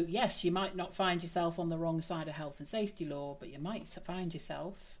 So yes, you might not find yourself on the wrong side of health and safety law, but you might find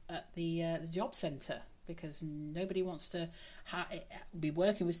yourself at the job centre, because nobody wants to be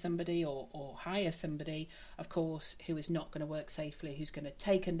working with somebody or hire somebody, of course, who is not going to work safely, who's going to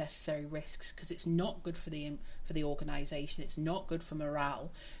take unnecessary risks, because it's not good for the organisation, it's not good for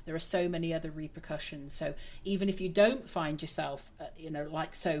morale. There are so many other repercussions. So even if you don't find yourself,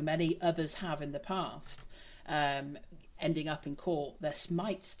 like so many others have in the past, ending up in court, this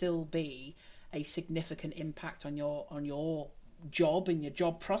might still be a significant impact on your job and your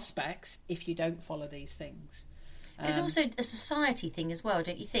job prospects if you don't follow these things. It's also a society thing as well,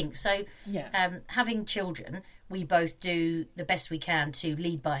 don't you think? So yeah. Having children, we both do the best we can to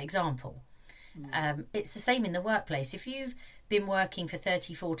lead by example. It's the same in the workplace. If you've been working for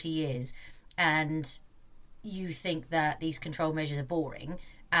 30, 40 years and you think that these control measures are boring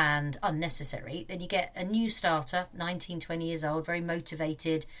and unnecessary, then you get a new starter, 19, 20 years old, very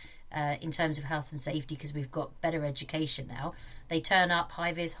motivated in terms of health and safety because we've got better education now. They turn up,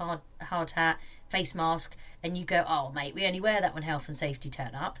 high-vis, hard hat, face mask, and you go, oh, mate, we only wear that when health and safety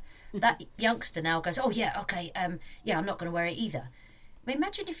turn up. That youngster now goes, oh, yeah, okay, I'm not going to wear it either. I mean,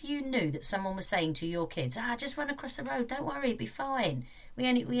 imagine if you knew that someone was saying to your kids, just run across the road, don't worry, it'll be fine. We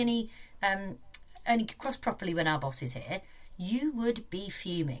only cross properly when our boss is here. You would be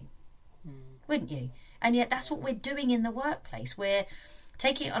fuming, wouldn't you? And yet that's what we're doing in the workplace. We're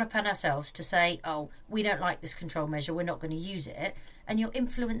taking it on upon ourselves to say, oh, we don't like this control measure, we're not going to use it, and you're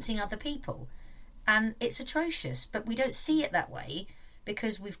influencing other people. And it's atrocious, but we don't see it that way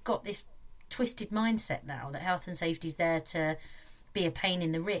because we've got this twisted mindset now that health and safety is there to be a pain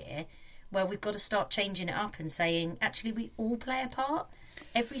in the rear, where we've got to start changing it up and saying, actually, we all play a part.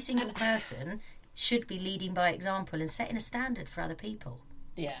 Every single person should be leading by example and setting a standard for other people.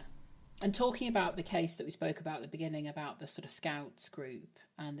 Yeah. And talking about the case that we spoke about at the beginning about the sort of Scouts group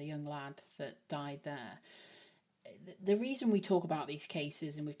and the young lad that died there, the reason we talk about these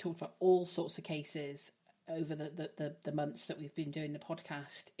cases, and we've talked about all sorts of cases over the months that we've been doing the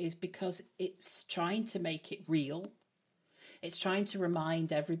podcast, is because it's trying to make it real. It's trying to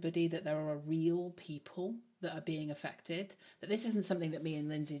remind everybody that there are real people that are being affected, that this isn't something that me and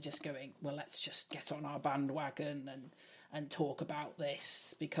Lindsay are just going, well, let's just get on our bandwagon and talk about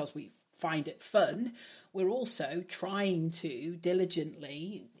this because we find it fun. We're also trying to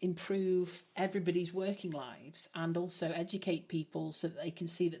diligently improve everybody's working lives and also educate people so that they can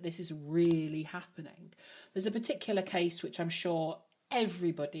see that this is really happening. There's a particular case which I'm sure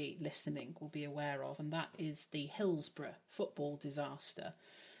everybody listening will be aware of, and that is the Hillsborough football disaster.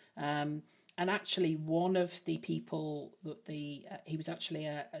 And actually, one of the people that he was actually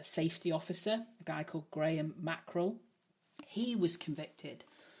a safety officer, a guy called Graham Mackerel. He was convicted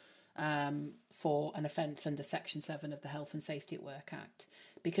for an offence under Section 7 of the Health and Safety at Work Act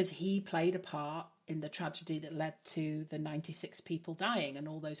because he played a part in the tragedy that led to the 96 people dying and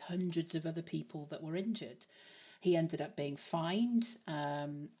all those hundreds of other people that were injured. He ended up being fined,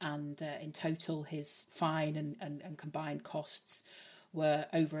 and in total his fine and combined costs were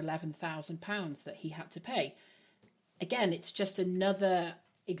over £11,000 that he had to pay. Again, it's just another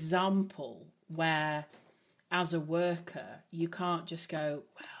example where, as a worker, you can't just go,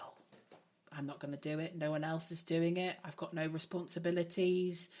 well, I'm not going to do it. No one else is doing it. I've got no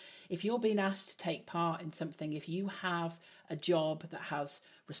responsibilities. If you're being asked to take part in something, if you have a job that has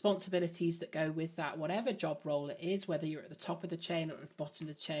responsibilities that go with that, whatever job role it is, whether you're at the top of the chain or at the bottom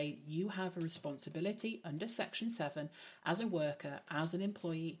of the chain, you have a responsibility under Section 7 as a worker, as an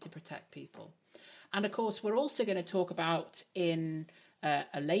employee, to protect people. And of course, we're also going to talk about in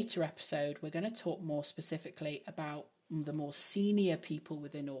a later episode, we're going to talk more specifically about the more senior people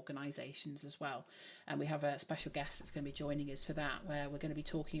within organisations as well. And we have a special guest that's going to be joining us for that, where we're going to be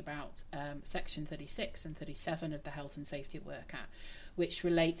talking about Section 36 and 37 of the Health and Safety at Work Act, which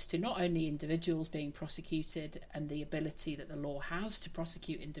relates to not only individuals being prosecuted and the ability that the law has to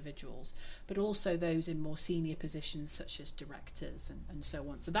prosecute individuals, but also those in more senior positions such as directors and so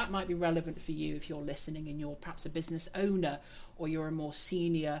on. So that might be relevant for you if you're listening and you're perhaps a business owner or you're a more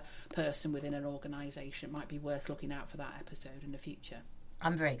senior person within an organisation. It might be worth looking out for that episode in the future.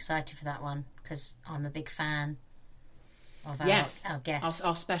 I'm very excited for that one because I'm a big fan. of Yes, our guest.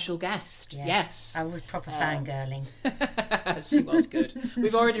 our special guest. Yes. I was proper fangirling. She was good.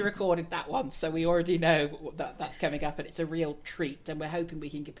 We've already recorded that one, so we already know that's coming up, and it's a real treat. And we're hoping we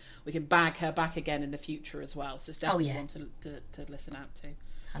can bag her back again in the future as well. So it's definitely one to listen out to.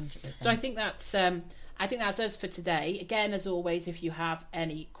 100%. So I think that's us for today. Again, as always, if you have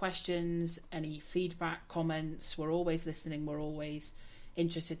any questions, any feedback, comments, we're always listening. We're always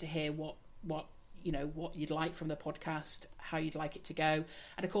interested to hear what you'd like from the podcast, how you'd like it to go.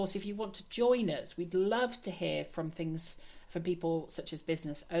 And of course, if you want to join us, we'd love to hear from people such as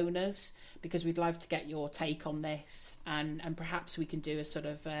business owners, because we'd love to get your take on this, and perhaps we can do a sort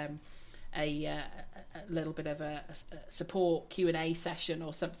of a little bit of a support Q&A session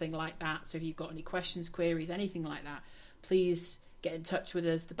or something like that. So if you've got any questions, queries, anything like that, please get in touch with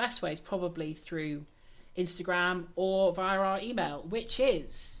us. The best way is probably through Instagram or via our email, which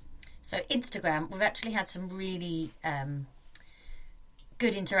is... So Instagram, we've actually had some really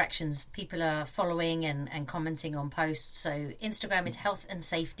good interactions. People are following and commenting on posts. So Instagram is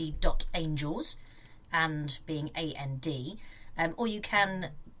healthandsafety.angels, and being AND. Or you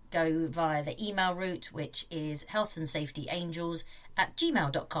can go via the email route, which is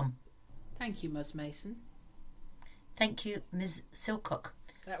healthandsafetyangels@gmail.com. Thank you, Ms. Mason. Thank you, Ms. Silcock.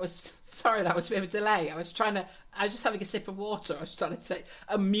 That was a bit of a delay. I was just having a sip of water. I was trying to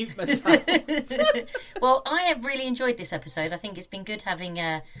unmute myself. Well, I have really enjoyed this episode. I think it's been good having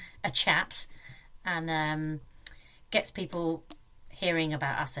a chat, and gets people hearing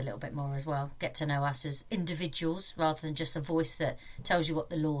about us a little bit more as well. Get to know us as individuals rather than just a voice that tells you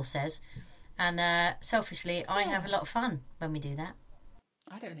what the law says. And selfishly, I have a lot of fun when we do that.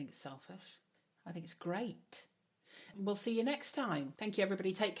 I don't think it's selfish. I think it's great. We'll see you next time. Thank you,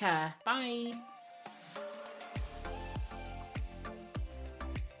 everybody. Take care. Bye.